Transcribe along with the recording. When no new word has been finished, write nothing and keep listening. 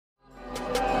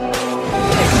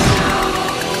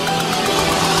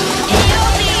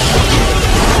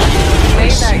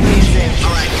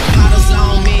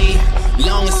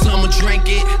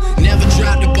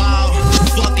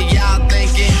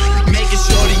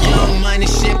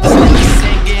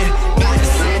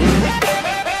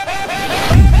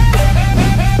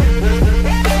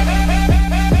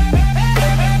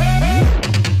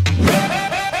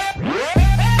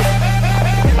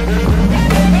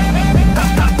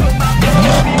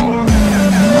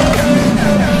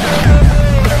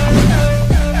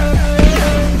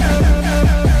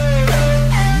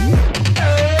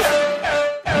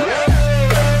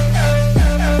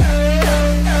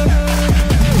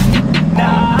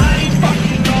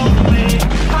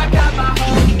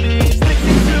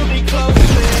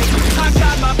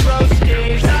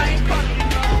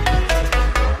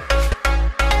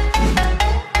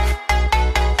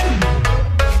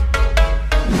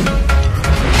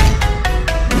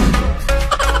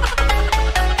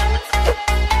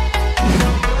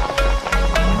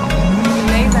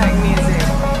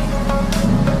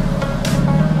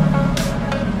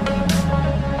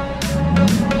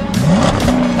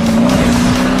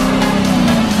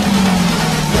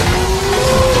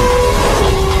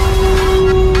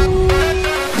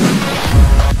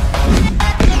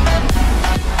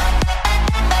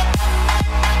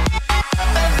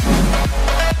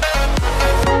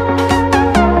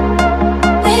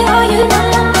are you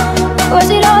now? Was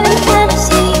it all in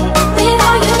fantasy? Where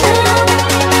are you now?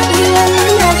 You love me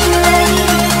naturally.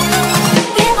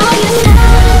 Where are you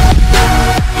now?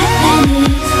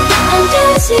 Atlantis, under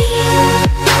the sea,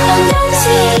 under the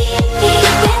sea.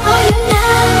 Where are you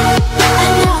now?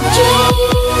 Another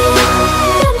dream.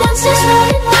 The monsters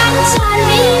running right inside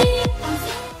me.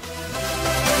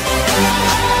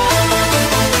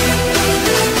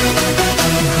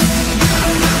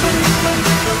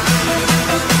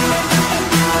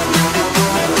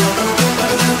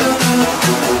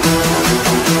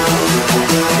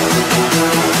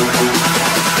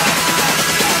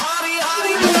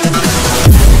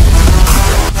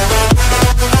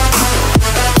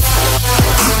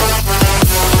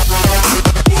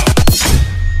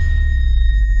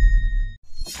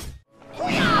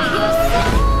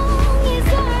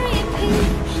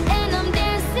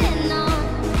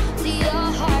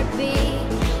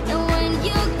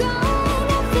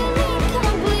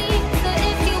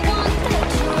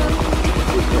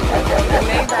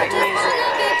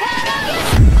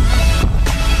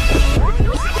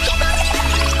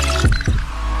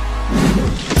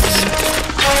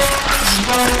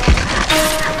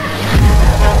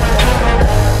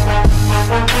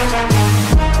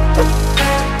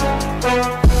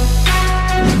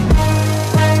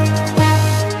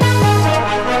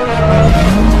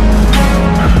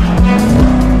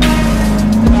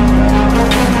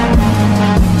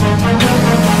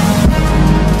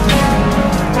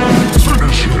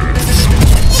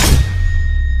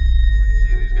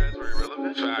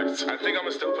 I think I'm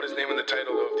gonna still put his name in the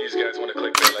title though, if these guys want to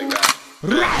click it like that.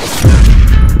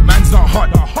 Man's not hot.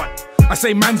 I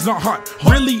say man's not hot.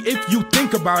 Really, if you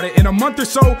think about it, in a month or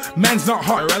so, man's not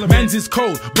hot. Man's is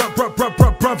cold.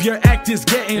 Bruv, your act is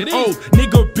getting old.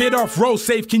 Nigga bit off roll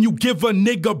safe. Can you give a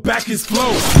nigga back his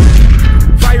flow?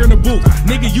 Fire in the booth.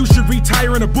 Nigga, you should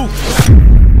retire in the booth.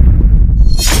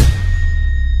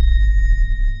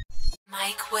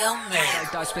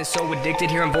 I've been so addicted,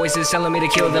 hearing voices telling me to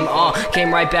kill them all.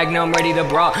 Came right back, now I'm ready to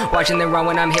brawl. Watching them run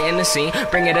when I'm hitting the scene.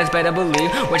 Bring it, that's better believe.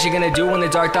 What you gonna do when the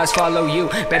dark thoughts follow you?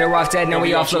 Better off dead, now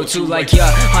we all float too. Like yeah,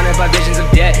 haunted by visions of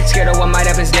death. Scared of what might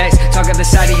happen next. Talk at the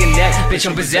side of your neck, bitch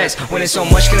I'm possessed. When it's so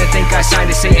much, gonna think I signed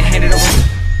it, Satan handed over.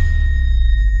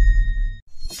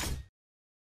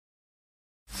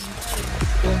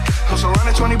 I'm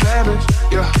surrounded 20 bad bitches,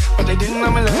 yeah, but they didn't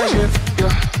know me last year, yeah.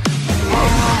 My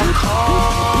mama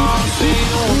called, see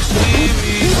you on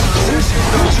TV. Said she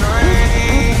don't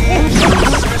change.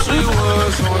 Since we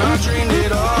was when I dreamed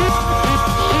it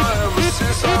all. Ever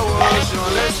since I was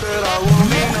young, they said I won't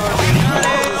be nothing. Now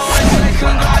they always say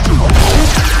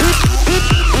congratulations.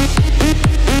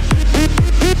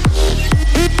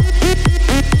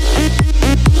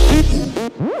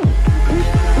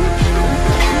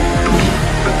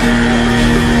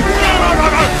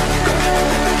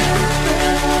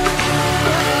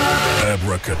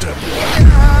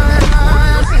 Abracadabra.